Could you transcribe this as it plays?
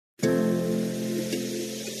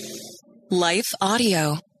Life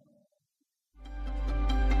Audio.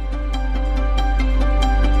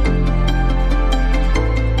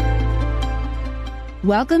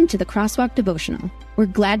 Welcome to the Crosswalk Devotional. We're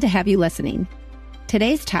glad to have you listening.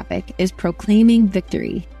 Today's topic is proclaiming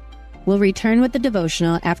victory. We'll return with the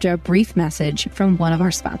devotional after a brief message from one of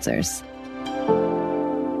our sponsors.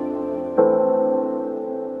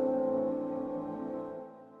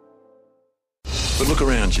 But look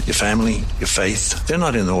around you. Your family, your faith, they're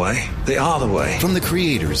not in the way. They are the way. From the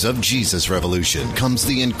creators of Jesus Revolution comes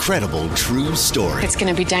the incredible true story. It's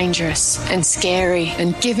going to be dangerous and scary,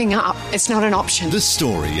 and giving up, it's not an option. The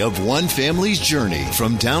story of one family's journey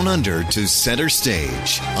from down under to center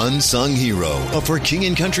stage. Unsung Hero, a For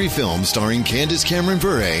King & Country film starring Candace Cameron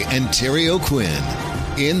Bure and Terry O'Quinn.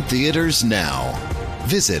 In theaters now.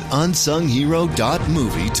 Visit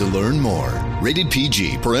unsunghero.movie to learn more. Rated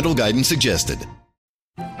PG. Parental guidance suggested.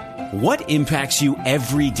 What impacts you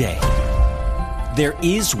every day? There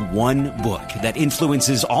is one book that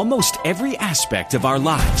influences almost every aspect of our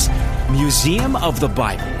lives. Museum of the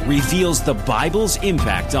Bible reveals the Bible's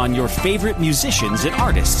impact on your favorite musicians and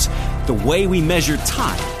artists, the way we measure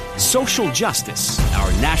time, social justice, our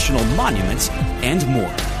national monuments, and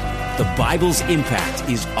more. The Bible's impact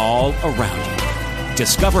is all around you.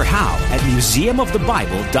 Discover how at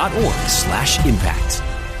museumofthebible.org/impact.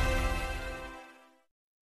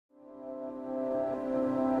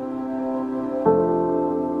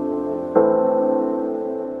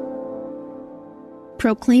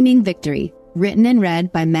 Proclaiming Victory, written and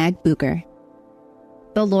read by Mag Booker.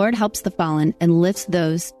 The Lord helps the fallen and lifts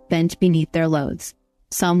those bent beneath their loads.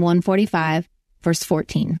 Psalm 145, verse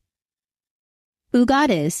 14. Who God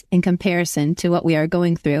is, in comparison to what we are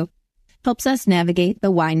going through, helps us navigate the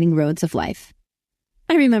winding roads of life.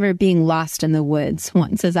 I remember being lost in the woods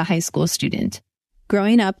once as a high school student.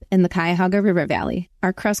 Growing up in the Cuyahoga River Valley,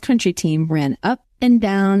 our cross-country team ran up and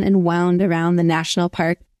down and wound around the national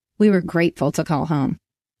park we were grateful to call home.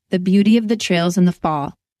 The beauty of the trails in the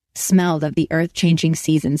fall smelled of the earth-changing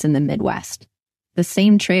seasons in the Midwest. The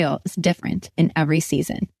same trail is different in every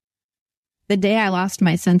season. The day I lost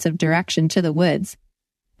my sense of direction to the woods,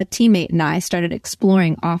 a teammate and I started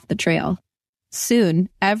exploring off the trail. Soon,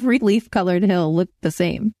 every leaf-colored hill looked the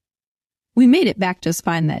same. We made it back just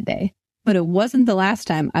fine that day, but it wasn't the last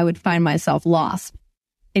time I would find myself lost.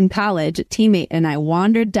 In college, a teammate and I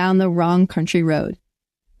wandered down the wrong country road.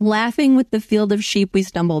 Laughing with the field of sheep we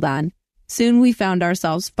stumbled on, soon we found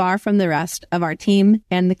ourselves far from the rest of our team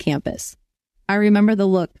and the campus. I remember the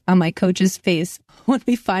look on my coach's face when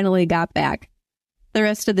we finally got back. The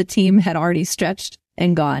rest of the team had already stretched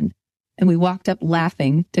and gone, and we walked up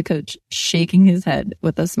laughing to Coach, shaking his head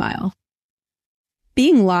with a smile.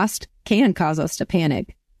 Being lost can cause us to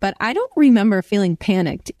panic, but I don't remember feeling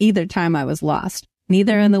panicked either time I was lost,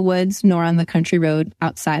 neither in the woods nor on the country road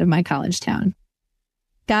outside of my college town.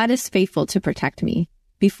 God is faithful to protect me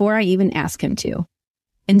before I even ask him to.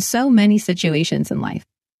 In so many situations in life,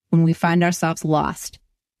 when we find ourselves lost,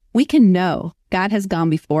 we can know God has gone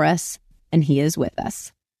before us and he is with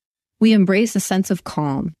us. We embrace a sense of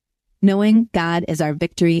calm, knowing God is our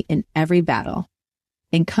victory in every battle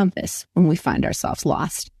and compass when we find ourselves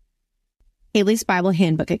lost. Haley's Bible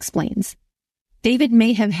Handbook explains, David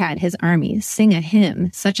may have had his army sing a hymn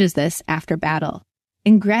such as this after battle,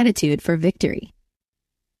 in gratitude for victory.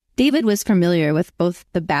 David was familiar with both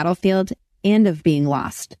the battlefield and of being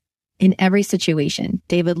lost. In every situation,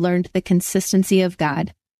 David learned the consistency of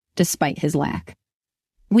God despite his lack.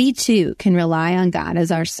 We too can rely on God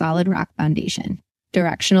as our solid rock foundation,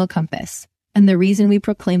 directional compass, and the reason we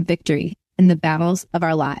proclaim victory in the battles of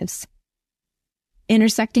our lives.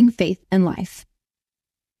 Intersecting faith and life.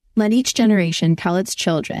 Let each generation tell its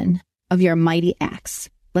children of your mighty acts.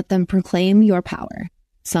 Let them proclaim your power.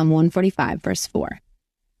 Psalm 145, verse 4.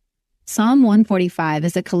 Psalm 145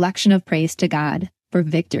 is a collection of praise to God for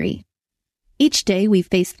victory. Each day we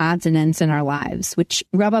face odds and ends in our lives, which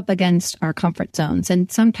rub up against our comfort zones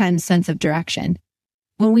and sometimes sense of direction.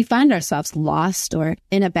 When we find ourselves lost or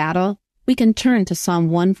in a battle, we can turn to Psalm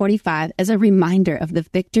 145 as a reminder of the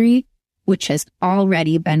victory which has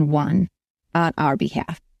already been won on our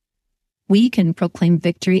behalf. We can proclaim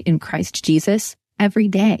victory in Christ Jesus every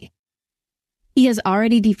day. He has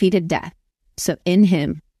already defeated death, so in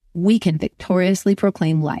him, we can victoriously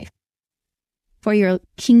proclaim life. For your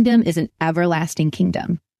kingdom is an everlasting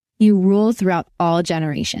kingdom. You rule throughout all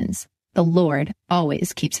generations. The Lord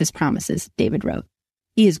always keeps his promises, David wrote.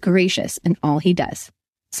 He is gracious in all he does.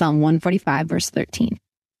 Psalm 145, verse 13.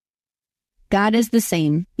 God is the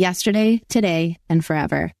same yesterday, today, and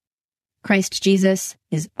forever. Christ Jesus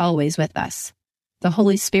is always with us. The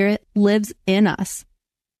Holy Spirit lives in us.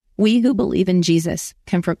 We who believe in Jesus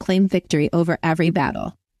can proclaim victory over every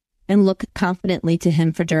battle and look confidently to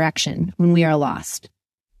him for direction when we are lost.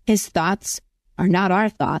 His thoughts are not our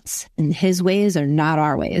thoughts, and his ways are not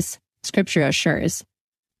our ways, Scripture assures.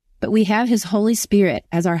 But we have his Holy Spirit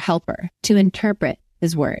as our helper to interpret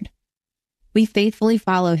his word. We faithfully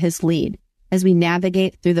follow his lead as we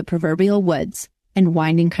navigate through the proverbial woods and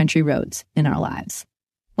winding country roads in our lives.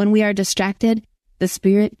 When we are distracted, the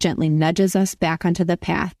Spirit gently nudges us back onto the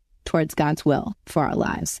path towards God's will for our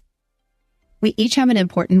lives. We each have an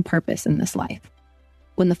important purpose in this life.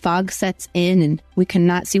 When the fog sets in and we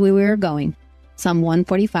cannot see where we are going, Psalm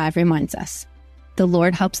 145 reminds us, "The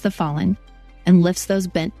Lord helps the fallen and lifts those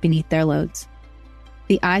bent beneath their loads."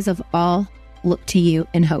 The eyes of all look to you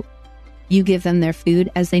in hope. You give them their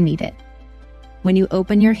food as they need it. When you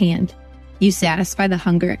open your hand, you satisfy the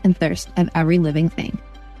hunger and thirst of every living thing.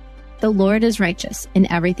 The Lord is righteous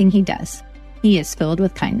in everything he does. He is filled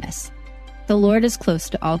with kindness. The Lord is close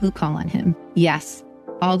to all who call on him. Yes,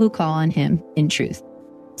 all who call on him in truth.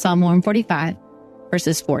 Psalm 145,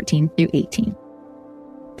 verses 14 through 18.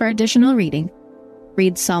 For additional reading,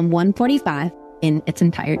 read Psalm 145 in its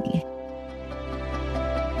entirety.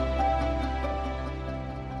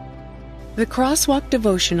 The Crosswalk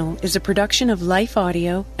Devotional is a production of Life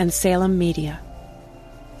Audio and Salem Media.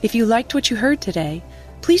 If you liked what you heard today,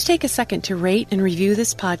 please take a second to rate and review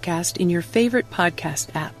this podcast in your favorite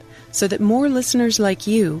podcast app so that more listeners like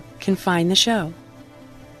you can find the show.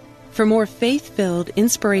 For more faith-filled,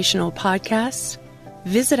 inspirational podcasts,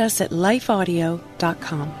 visit us at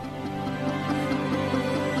lifeaudio.com.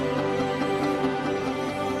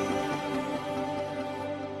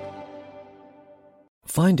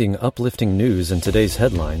 Finding uplifting news in today's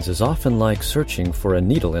headlines is often like searching for a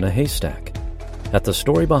needle in a haystack. At the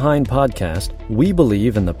Story Behind podcast, we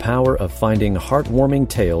believe in the power of finding heartwarming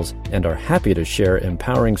tales and are happy to share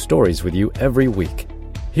empowering stories with you every week.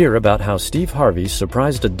 Hear about how Steve Harvey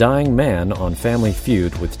surprised a dying man on Family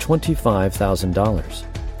Feud with $25,000.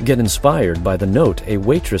 Get inspired by the note a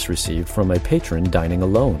waitress received from a patron dining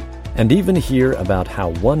alone. And even hear about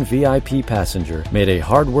how one VIP passenger made a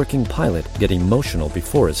hardworking pilot get emotional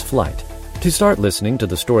before his flight. To start listening to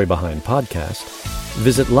the Story Behind podcast,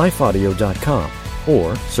 visit lifeaudio.com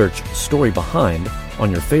or search Story Behind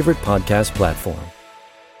on your favorite podcast platform.